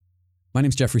My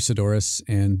name's Jeffrey Sidoris,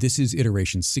 and this is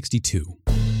Iteration 62.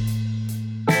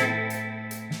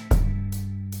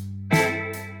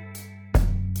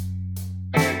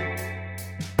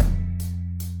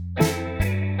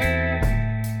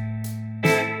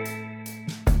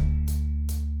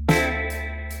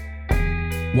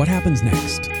 What happens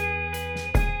next?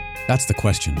 That's the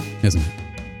question, isn't it?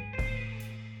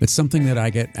 It's something that I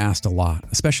get asked a lot,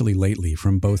 especially lately,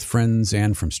 from both friends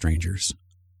and from strangers.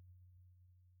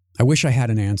 I wish I had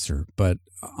an answer, but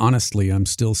honestly, I'm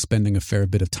still spending a fair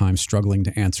bit of time struggling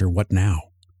to answer what now.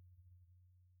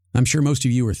 I'm sure most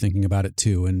of you are thinking about it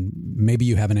too, and maybe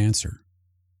you have an answer.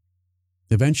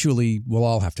 Eventually, we'll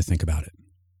all have to think about it.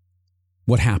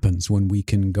 What happens when we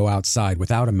can go outside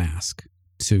without a mask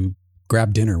to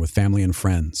grab dinner with family and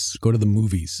friends, go to the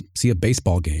movies, see a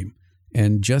baseball game,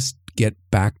 and just get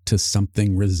back to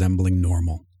something resembling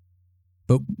normal?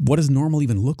 But what does normal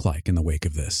even look like in the wake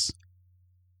of this?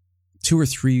 2 or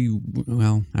 3,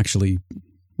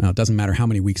 it doesn't matter how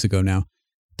many weeks ago now,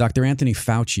 Dr. Anthony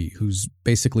Fauci, who's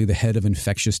basically the head of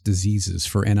infectious diseases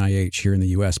for NIH here in the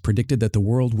U.S., predicted that the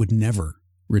world would never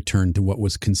return to what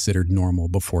was considered normal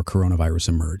before coronavirus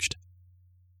emerged.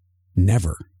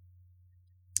 Never.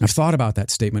 I've thought about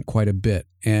that statement quite a bit,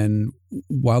 and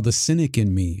while the cynic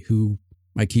in me, who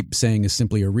I keep saying is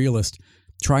simply a realist,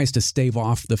 tries to stave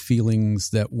off the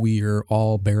feelings that we're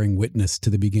all bearing witness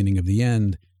to the beginning of the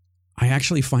end, I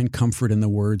actually find comfort in the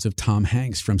words of Tom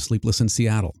Hanks from Sleepless in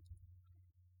Seattle.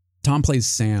 Tom plays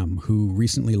Sam, who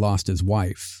recently lost his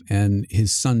wife, and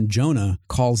his son Jonah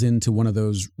calls into one of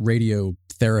those radio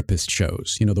therapist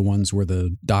shows, the ones where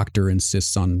the doctor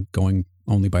insists on going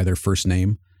only by their first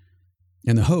name.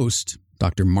 And the host,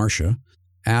 Dr. Marcia,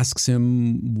 asks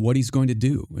him what he's going to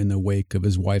do in the wake of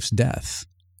his wife's death.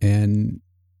 And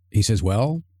he says,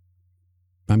 well,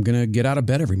 I'm going to get out of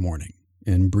bed every morning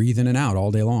and breathe in and out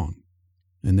all day long.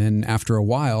 And then after a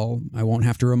while, I won't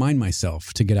have to remind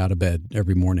myself to get out of bed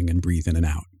every morning and breathe in and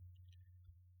out.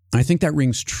 I think that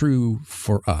rings true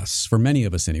for us, for many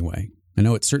of us anyway. I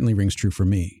know it certainly rings true for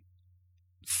me.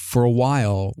 For a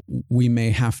while, we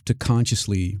may have to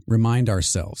consciously remind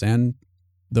ourselves and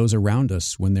those around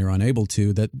us when they're unable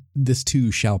to, that this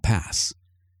too shall pass.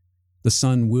 The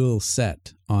sun will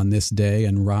set on this day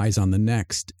and rise on the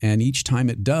next, and each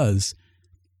time it does,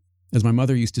 as my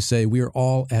mother used to say, we are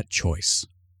all at choice.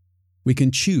 We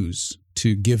can choose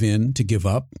to give in, to give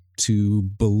up, to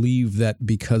believe that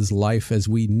because life as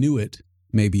we knew it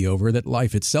may be over, that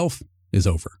life itself is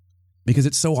over. Because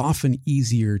it's so often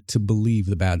easier to believe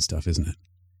the bad stuff, isn't it?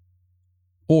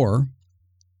 Or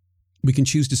we can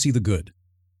choose to see the good.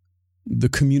 The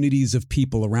communities of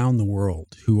people around the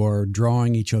world who are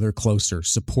drawing each other closer,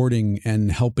 supporting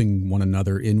and helping one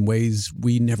another in ways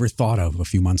we never thought of a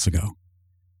few months ago.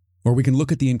 Or we can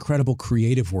look at the incredible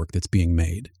creative work that's being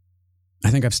made. I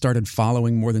think I've started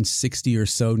following more than 60 or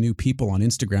so new people on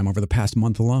Instagram over the past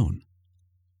month alone.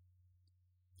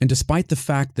 And despite the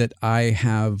fact that I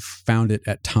have found it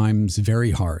at times very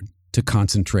hard to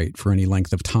concentrate for any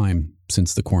length of time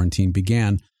since the quarantine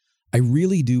began, I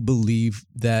really do believe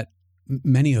that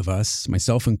many of us,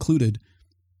 myself included,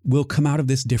 will come out of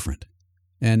this different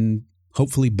and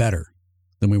hopefully better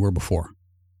than we were before.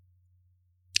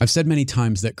 I've said many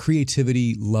times that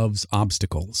creativity loves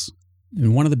obstacles.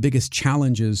 And one of the biggest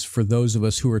challenges for those of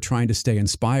us who are trying to stay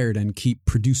inspired and keep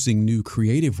producing new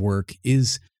creative work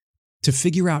is to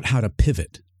figure out how to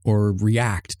pivot or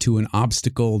react to an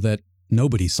obstacle that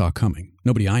nobody saw coming.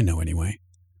 Nobody I know anyway.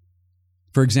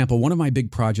 For example, one of my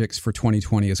big projects for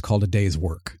 2020 is called A Day's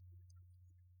Work.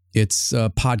 It's a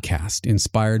podcast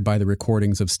inspired by the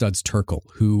recordings of Studs Terkel,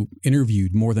 who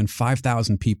interviewed more than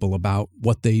 5,000 people about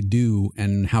what they do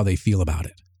and how they feel about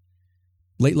it.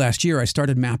 Late last year, I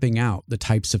started mapping out the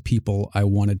types of people I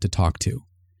wanted to talk to.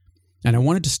 And I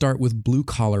wanted to start with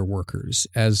blue-collar workers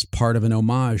as part of an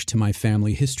homage to my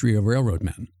family history of railroad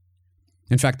men.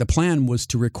 In fact, the plan was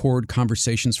to record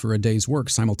conversations for A Day's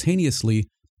Work simultaneously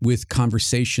with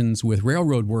conversations with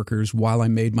railroad workers while I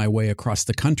made my way across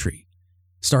the country,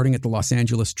 starting at the Los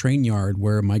Angeles train yard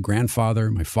where my grandfather,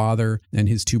 my father, and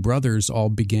his 2 brothers all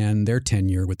began their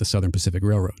tenure with the Southern Pacific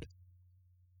Railroad.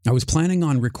 I was planning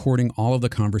on recording all of the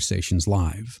conversations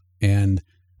live and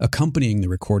accompanying the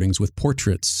recordings with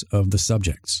portraits of the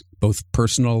subjects, both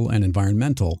personal and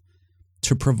environmental,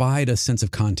 to provide a sense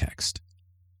of context.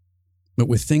 But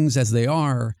with things as they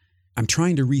are, I'm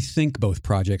trying to rethink both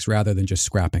projects rather than just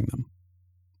scrapping them.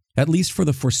 At least for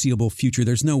the foreseeable future,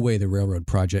 there's no way the railroad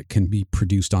project can be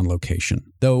produced on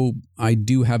location, though I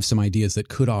do have some ideas that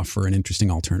could offer an interesting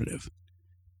alternative.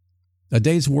 A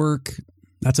Day's Work,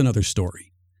 that's another story.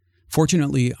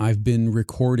 Fortunately, I've been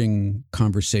recording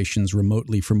conversations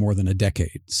remotely for more than a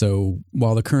decade, so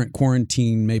while the current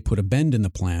quarantine may put a bend in the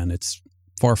plan, it's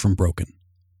far from broken.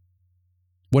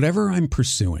 Whatever I'm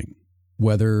pursuing,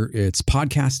 whether it's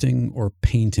podcasting or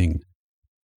painting,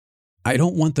 I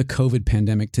don't want the COVID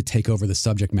pandemic to take over the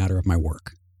subject matter of my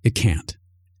work. It can't.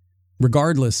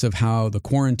 Regardless of how the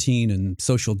quarantine and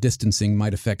social distancing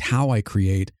might affect how I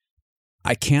create,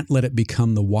 I can't let it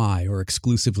become the why or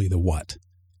exclusively the what.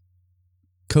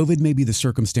 COVID may be the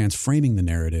circumstance framing the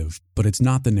narrative, but it's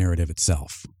not the narrative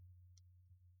itself.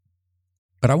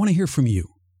 But I want to hear from you.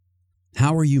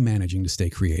 How are you managing to stay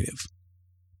creative?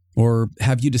 Or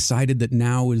have you decided that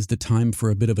now is the time for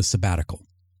a bit of a sabbatical?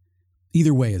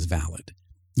 Either way is valid.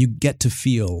 You get to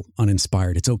feel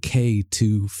uninspired. It's okay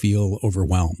to feel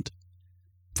overwhelmed.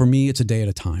 For me, it's a day at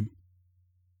a time.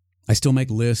 I still make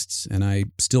lists and I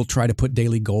still try to put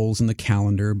daily goals in the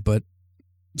calendar, but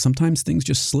sometimes things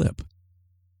just slip.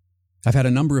 I've had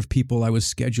a number of people I was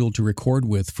scheduled to record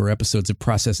with for episodes of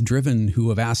Process Driven who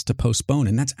have asked to postpone,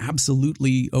 and that's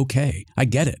absolutely okay. I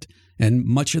get it, and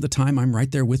much of the time I'm right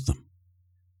there with them.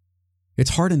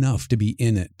 It's hard enough to be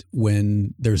in it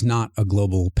when there's not a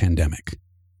global pandemic.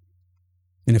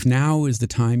 And if now is the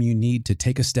time you need to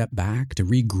take a step back, to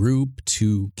regroup,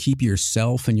 to keep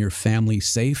yourself and your family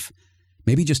safe,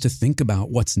 maybe just to think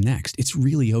about what's next, it's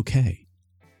really okay.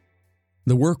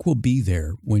 The work will be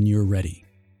there when you're ready.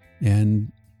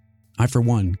 And I, for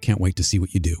one, can't wait to see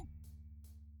what you do.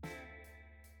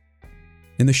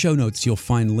 In the show notes, you'll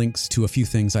find links to a few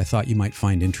things I thought you might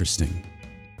find interesting.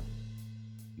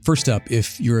 First up,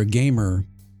 if you're a gamer,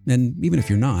 and even if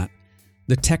you're not,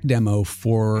 the tech demo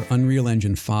for Unreal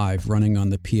Engine 5 running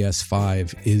on the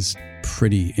PS5 is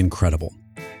pretty incredible.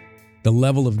 The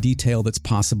level of detail that's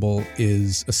possible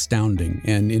is astounding,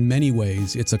 and in many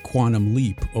ways, it's a quantum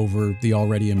leap over the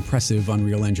already impressive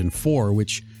Unreal Engine 4,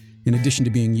 which, in addition to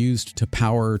being used to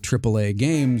power AAA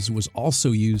games, was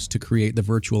also used to create the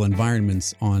virtual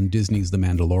environments on Disney's The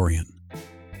Mandalorian.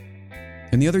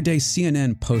 And the other day,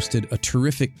 CNN posted a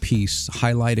terrific piece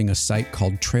highlighting a site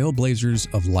called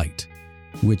Trailblazers of Light,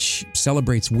 which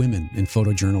celebrates women in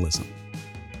photojournalism.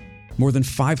 More than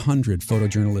 500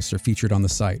 photojournalists are featured on the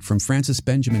site, from Frances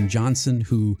Benjamin Johnson,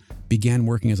 who began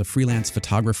working as a freelance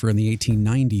photographer in the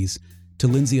 1890s, to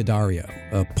Lindsay Addario,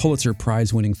 a Pulitzer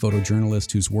Prize-winning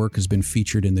photojournalist whose work has been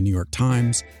featured in the New York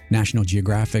Times, National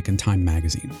Geographic, and Time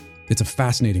magazine. It's a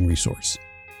fascinating resource.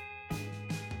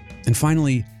 And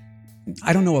finally,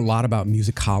 I don't know a lot about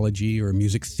musicology or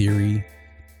music theory,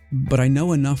 but I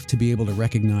know enough to be able to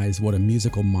recognize what a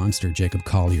musical monster Jacob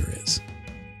Collier is.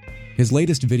 His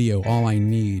latest video, All I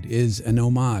Need, is an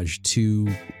homage to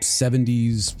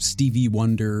 70s Stevie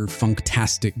Wonder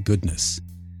funktastic goodness.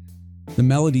 The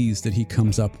melodies that he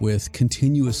comes up with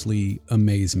continuously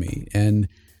amaze me, and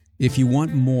if you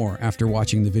want more after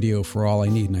watching the video for All I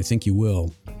Need, and I think you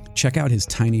will, check out his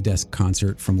Tiny Desk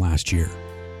concert from last year.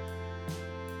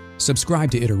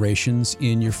 Subscribe to Iterations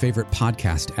in your favorite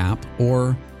podcast app,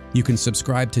 or you can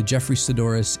subscribe to Jeffrey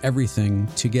Sidoris Everything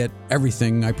to get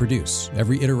everything I produce,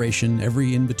 every iteration,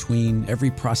 every in-between,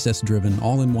 every process-driven,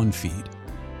 all in one feed.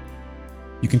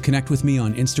 You can connect with me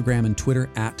on Instagram and Twitter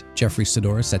at Jeffrey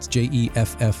Sidoris, that's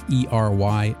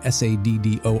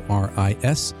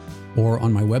JeffreySaddoris, or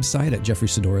on my website at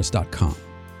jeffreysidoris.com.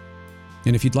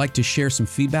 And if you'd like to share some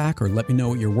feedback or let me know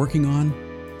what you're working on,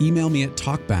 email me at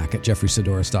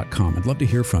talkback@jeffreysidoris.com. I'd love to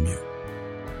hear from you.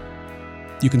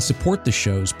 You can support the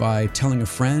shows by telling a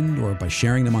friend or by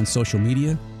sharing them on social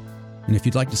media. And if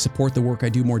you'd like to support the work I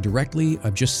do more directly,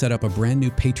 I've just set up a brand new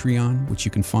Patreon, which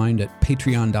you can find at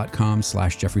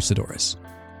patreon.com/Jeffrey Sidoris.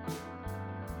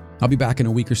 I'll be back in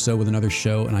a week or so with another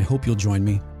show, and I hope you'll join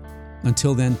me.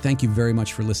 Until then, thank you very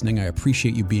much for listening. I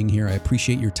appreciate you being here. I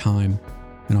appreciate your time,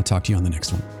 and I'll talk to you on the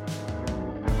next one.